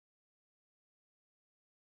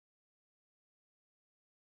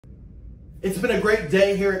It's been a great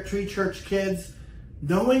day here at Tree Church Kids.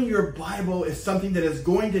 Knowing your Bible is something that is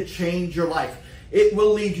going to change your life. It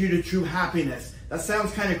will lead you to true happiness. That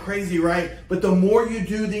sounds kind of crazy, right? But the more you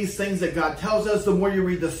do these things that God tells us, the more you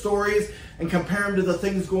read the stories and compare them to the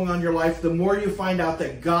things going on in your life, the more you find out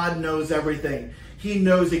that God knows everything. He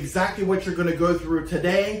knows exactly what you're going to go through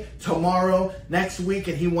today, tomorrow, next week,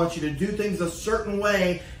 and He wants you to do things a certain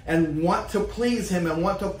way and want to please Him and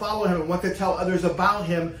want to follow Him and want to tell others about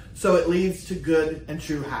Him, so it leads to good and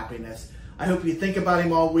true happiness. I hope you think about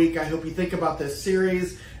Him all week. I hope you think about this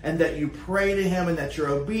series and that you pray to Him and that you're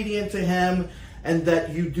obedient to Him and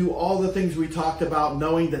that you do all the things we talked about,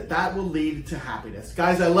 knowing that that will lead to happiness.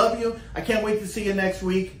 Guys, I love you. I can't wait to see you next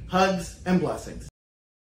week. Hugs and blessings.